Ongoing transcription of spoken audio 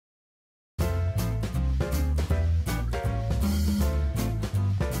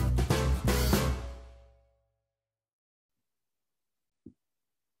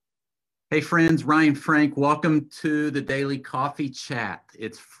Hey friends, Ryan Frank, welcome to the Daily Coffee Chat.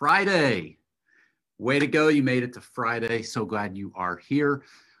 It's Friday. Way to go, you made it to Friday. So glad you are here.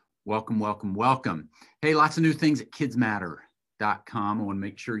 Welcome, welcome, welcome. Hey, lots of new things at kidsmatter.com. I want to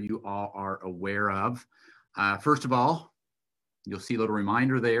make sure you all are aware of. First of all, you'll see a little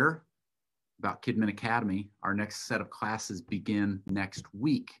reminder there about Kidmin Academy. Our next set of classes begin next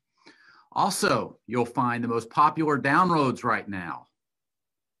week. Also, you'll find the most popular downloads right now.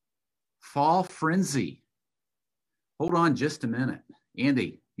 Fall Frenzy. Hold on just a minute.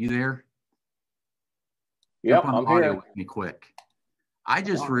 Andy, you there? Yep, jump on I'm the audio here. with me quick. I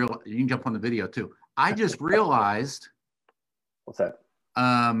just realized, you can jump on the video too. I just realized, What's that?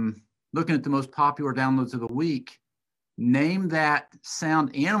 looking at the most popular downloads of the week, Name That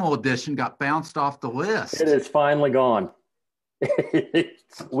Sound Animal Edition got bounced off the list. It is finally gone.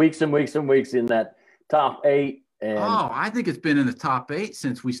 It's weeks and weeks and weeks in that top 8. And I think it's been in the top 8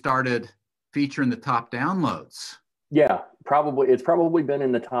 since we started featuring the top downloads. yeah, it's probably been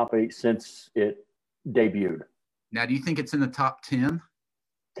in the top 8 since it debuted. Now, do you think it's in the top 10?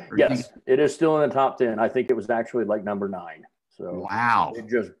 Yes, it is still in the top 10. I think it was actually like number 9. So wow, it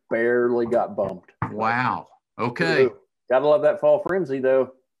just barely got bumped. Wow. Okay. Gotta love that Fall Frenzy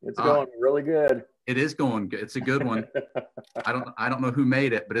though. It's going really good. It is going good. It's a good one. I don't know who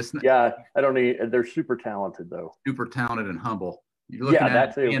made it, but it's yeah. They're super talented though. Super talented and humble. You're looking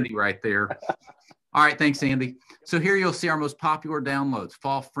at Andy right there. All right, thanks, Andy. So here you'll see our most popular downloads: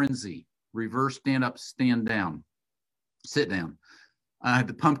 Fall Frenzy, Reverse Stand Up, Stand Down, Sit Down,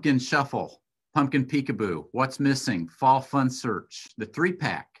 the Pumpkin Shuffle, Pumpkin Peekaboo, What's Missing, Fall Fun Search, the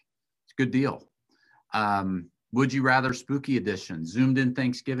 3-pack. It's a good deal. Would You Rather Spooky Edition, Zoomed In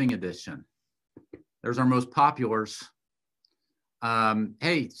Thanksgiving Edition. There's our most populars.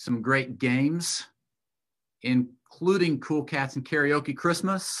 Hey, some great games, including Cool Cats and Karaoke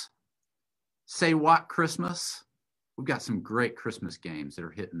Christmas, Say What Christmas. We've got some great Christmas games that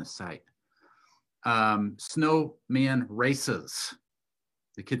are hitting the site. Snowman Races.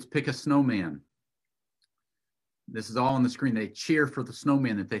 The kids pick a snowman. This is all on the screen. They cheer for the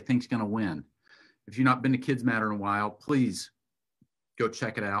snowman that they think is going to win. If you've not been to Kids Matter in a while, please go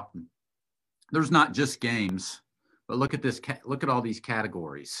check it out. There's not just games, but look at this. Look at all these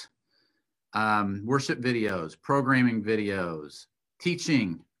categories. Worship videos, programming videos,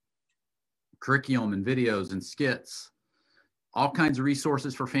 teaching, curriculum and videos and skits, all kinds of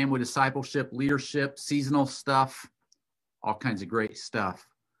resources for family discipleship, leadership, seasonal stuff, all kinds of great stuff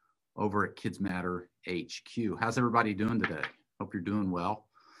over at Kids Matter HQ. How's everybody doing today? Hope you're doing well.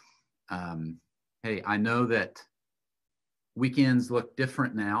 Hey, I know that weekends look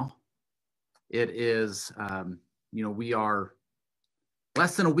different now. It is, we are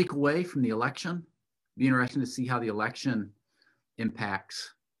less than a week away from the election. It'll be interesting to see how the election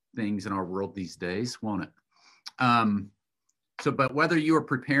impacts things in our world these days, won't it? But whether you are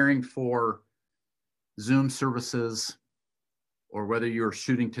preparing for Zoom services or whether you're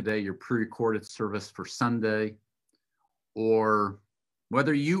shooting today your pre-recorded service for Sunday, or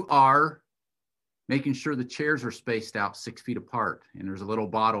whether you are making sure the chairs are spaced out 6 feet apart and there's a little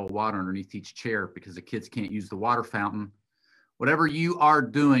bottle of water underneath each chair because the kids can't use the water fountain. Whatever you are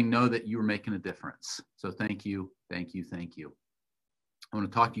doing, know that you are making a difference. So thank you, thank you, thank you. I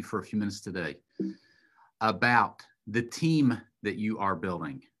want to talk to you for a few minutes today about the team that you are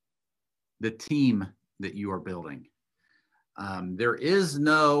building. The team that you are building. There is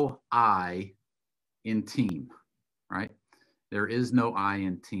no I in team, right? There is no I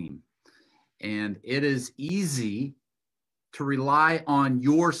in team. And it is easy to rely on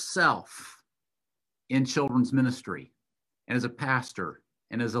yourself in children's ministry and as a pastor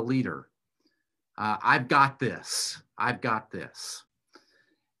and as a leader. I've got this. I've got this.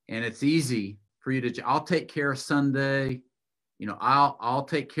 And it's easy for you to, I'll take care of Sunday. I'll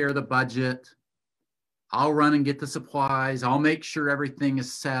take care of the budget. I'll run and get the supplies. I'll make sure everything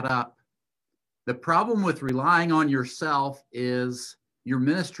is set up. The problem with relying on yourself is your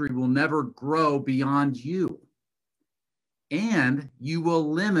ministry will never grow beyond you. And you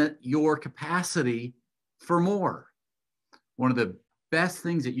will limit your capacity for more. One of the best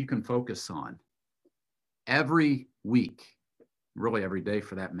things that you can focus on every week, really every day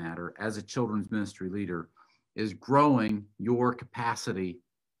for that matter, as a children's ministry leader, is growing your capacity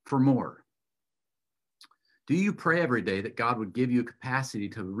for more. Do you pray every day that God would give you a capacity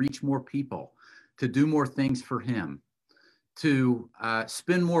to reach more people, to do more things for Him, to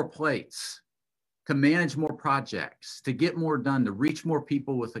spin more plates, to manage more projects, to get more done, to reach more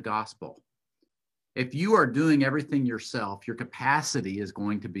people with the gospel? If you are doing everything yourself, your capacity is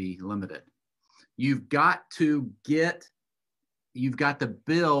going to be limited. You've got to get you've got to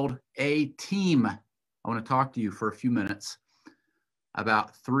build a team. I want to talk to you for a few minutes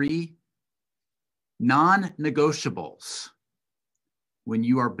about 3 non-negotiables when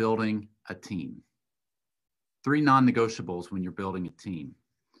you are building a team. 3 non-negotiables when you're building a team.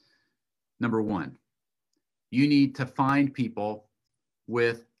 Number 1, you need to find people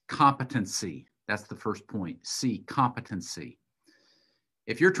with competency. That's the first point. C, competency.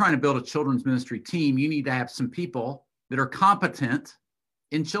 If you're trying to build a children's ministry team, you need to have some people that are competent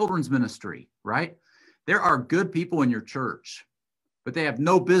in children's ministry, right? There are good people in your church, but they have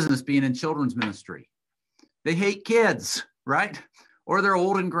no business being in children's ministry. They hate kids, right? Or they're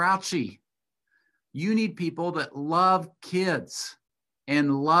old and grouchy. You need people that love kids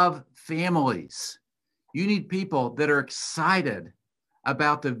and love families. You need people that are excited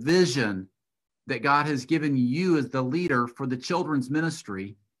about the vision that God has given you as the leader for the children's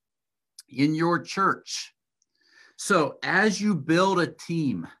ministry in your church. So as you build a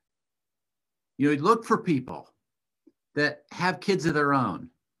team, look for people that have kids of their own.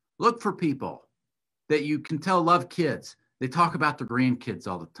 Look for people that you can tell love kids. They talk about their grandkids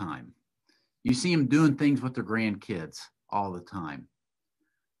all the time. You see them doing things with their grandkids all the time.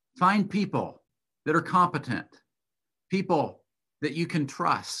 Find people that are competent, people that you can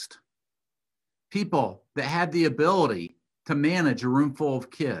trust, people that have the ability to manage a room full of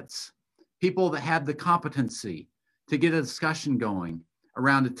kids, people that have the competency to get a discussion going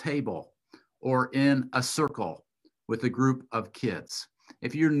around a table or in a circle with a group of kids.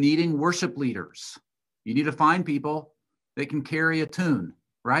 If you're needing worship leaders, you need to find people that can carry a tune,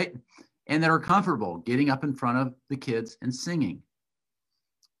 right? And that are comfortable getting up in front of the kids and singing.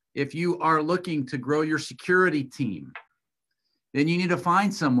 If you are looking to grow your security team, then you need to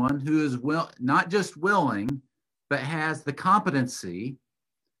find someone who is not just willing, but has the competency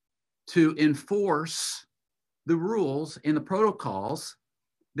to enforce the rules and the protocols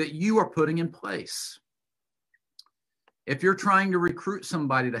that you are putting in place. If you're trying to recruit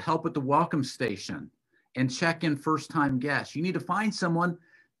somebody to help at the welcome station and check in first-time guests, you need to find someone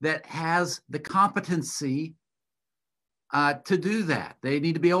that has the competency to do that. They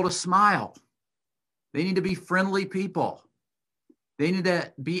need to be able to smile. They need to be friendly people. They need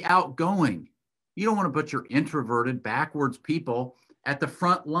to be outgoing. You don't want to put your introverted, backwards people at the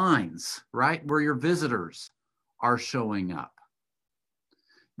front lines, right, where your visitors are showing up.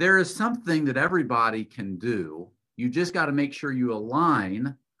 There is something that everybody can do. You just got to make sure you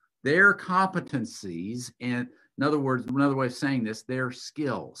align their competencies, and in other words, another way of saying this, their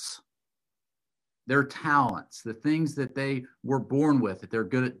skills, their talents, the things that they were born with, that they're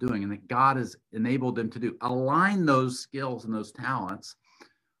good at doing, and that God has enabled them to do. Align those skills and those talents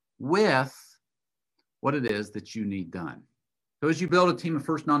with what it is that you need done. So as you build a team, of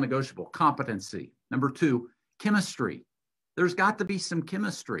first non-negotiable, competency. Number 2, chemistry. There's got to be some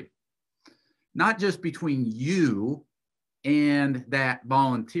chemistry, not just between you and that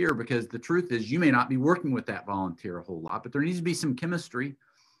volunteer, because the truth is you may not be working with that volunteer a whole lot, but there needs to be some chemistry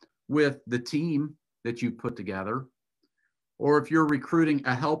with the team that you put together. Or if you're recruiting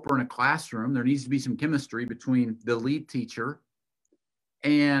a helper in a classroom, there needs to be some chemistry between the lead teacher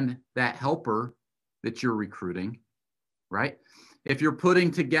and that helper that you're recruiting, right? If you're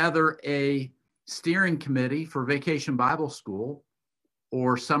putting together a steering committee for Vacation Bible School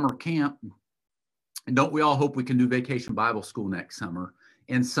or summer camp, and don't we all hope we can do Vacation Bible School next summer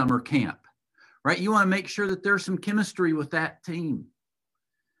and summer camp, right? You want to make sure that there's some chemistry with that team.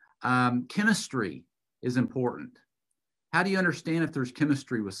 Chemistry is important. How do you understand if there's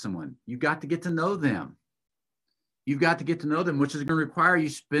chemistry with someone? You've got to get to know them. You've got to get to know them, which is going to require you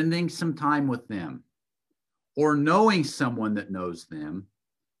spending some time with them, or knowing someone that knows them,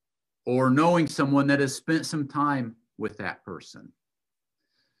 or knowing someone that has spent some time with that person.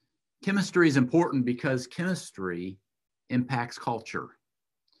 Chemistry is important because chemistry impacts culture.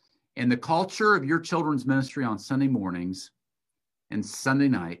 And the culture of your children's ministry on Sunday mornings and Sunday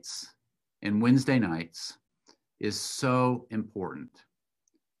nights and Wednesday nights is so important.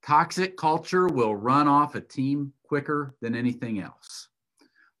 Toxic culture will run off a team quicker than anything else.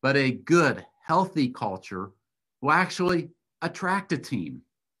 But a good, healthy culture will actually attract a team.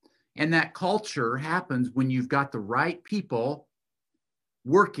 And that culture happens when you've got the right people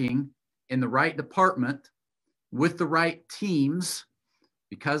working in the right department with the right teams,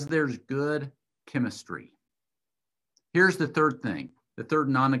 because there's good chemistry. Here's the third thing, the third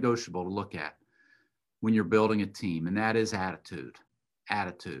non-negotiable to look at when you're building a team, and that is attitude.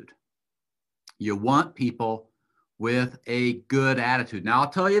 Attitude. You want people with a good attitude. Now, I'll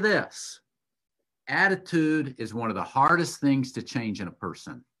tell you this. Attitude is one of the hardest things to change in a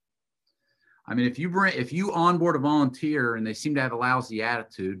person. I mean, if you onboard a volunteer and they seem to have a lousy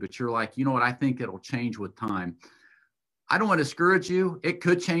attitude, but you're like, you know what, I think it'll change with time. I don't want to discourage you. It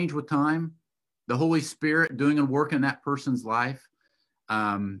could change with time. The Holy Spirit doing and working in that person's life,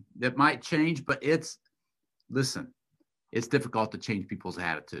 that might change, but listen, it's difficult to change people's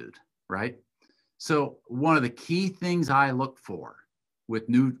attitude, right? So one of the key things I look for with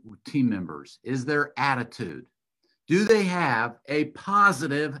new team members is their attitude. Do they have a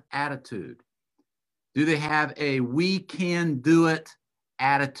positive attitude? Do they have a we can do it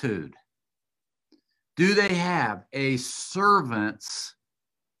attitude? Do they have a servant's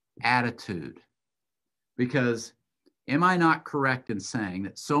attitude? Because am I not correct in saying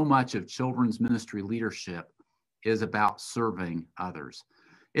that so much of children's ministry leadership is about serving others?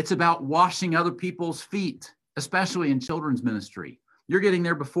 It's about washing other people's feet, especially in children's ministry. You're getting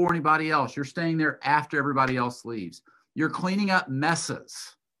there before anybody else. You're staying there after everybody else leaves. You're cleaning up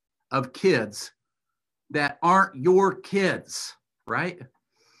messes of kids that aren't your kids, right?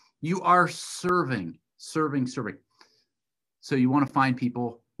 You are serving. So you want to find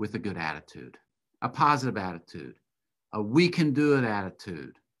people with a good attitude, a positive attitude, a we can do it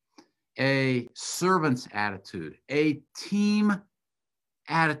attitude, a servant's attitude, a team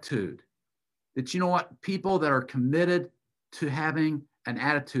attitude. That, you know what, people that are committed to having an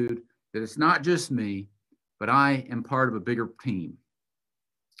attitude that it's not just me, but I am part of a bigger team.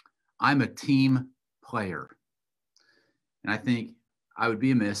 I'm a team player. And I think I would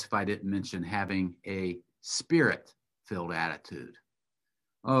be amiss if I didn't mention having a spirit-filled attitude.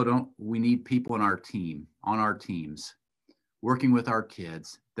 We need people on our teams, working with our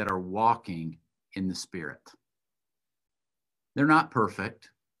kids that are walking in the Spirit. They're not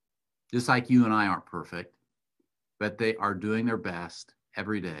perfect, just like you and I aren't perfect, but they are doing their best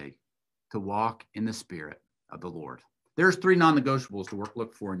every day to walk in the Spirit of the Lord. There's 3 non-negotiables to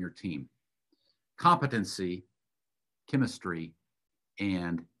look for in your team: competency, chemistry,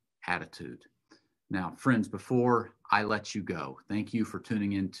 and attitude. Now, friends, before I let you go, thank you for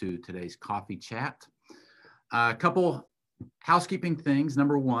tuning into today's coffee chat. A couple housekeeping things.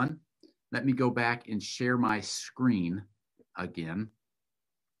 Number one, let me go back and share my screen again.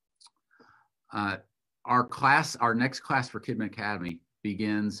 Our next class for Kidman Academy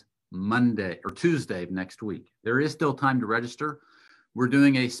begins Tuesday of next week. There is still time to register. We're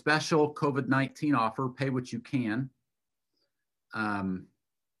doing a special COVID-19 offer, pay what you can. And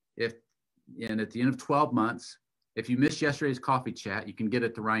at the end of 12 months, if you missed yesterday's coffee chat, you can get it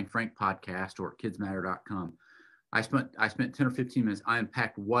at the Ryan Frank podcast or at kidsmatter.com. I spent 10 or 15 minutes. I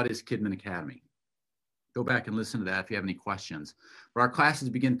unpacked what is Kidman Academy. Go back and listen to that if you have any questions. But our classes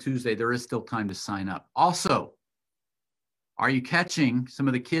begin Tuesday. There is still time to sign up. Also, are you catching some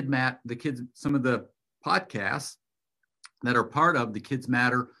of some of the podcasts that are part of the Kids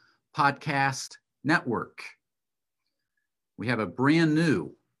Matter podcast network? We have a brand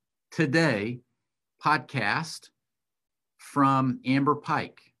new today podcast from Amber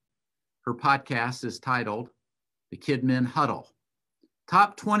Pike. Her podcast is titled The Kidmin Huddle.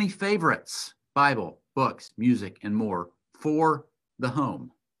 Top 20 favorites, Bible, books, music, and more for the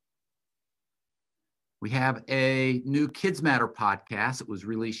home. We have a new Kids Matter podcast that was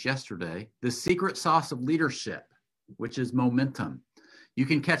released yesterday, The Secret Sauce of Leadership, which is momentum. You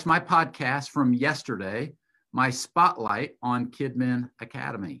can catch my podcast from yesterday, my spotlight on Kidman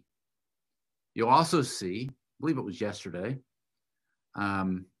Academy. You'll also see, I believe it was yesterday,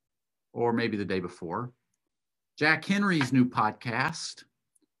 or maybe the day before, Jack Henry's new podcast,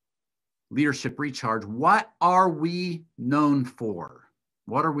 Leadership Recharge. What are we known for?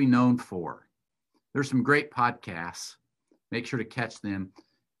 What are we known for? There's some great podcasts. Make sure to catch them.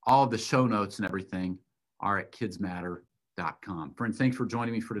 All of the show notes and everything are at kidsmatter.com. Friends, thanks for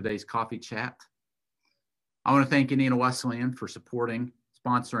joining me for today's coffee chat. I want to thank Indiana Wesleyan for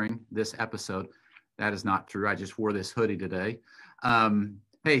sponsoring this episode. That is not true. I just wore this hoodie today.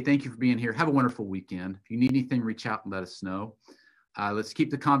 Hey, thank you for being here. Have a wonderful weekend. If you need anything, reach out and let us know. Let's keep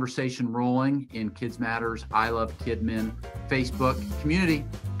the conversation rolling in Kids Matters, I Love Kidmin, Facebook community.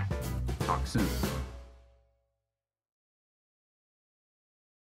 Talk soon.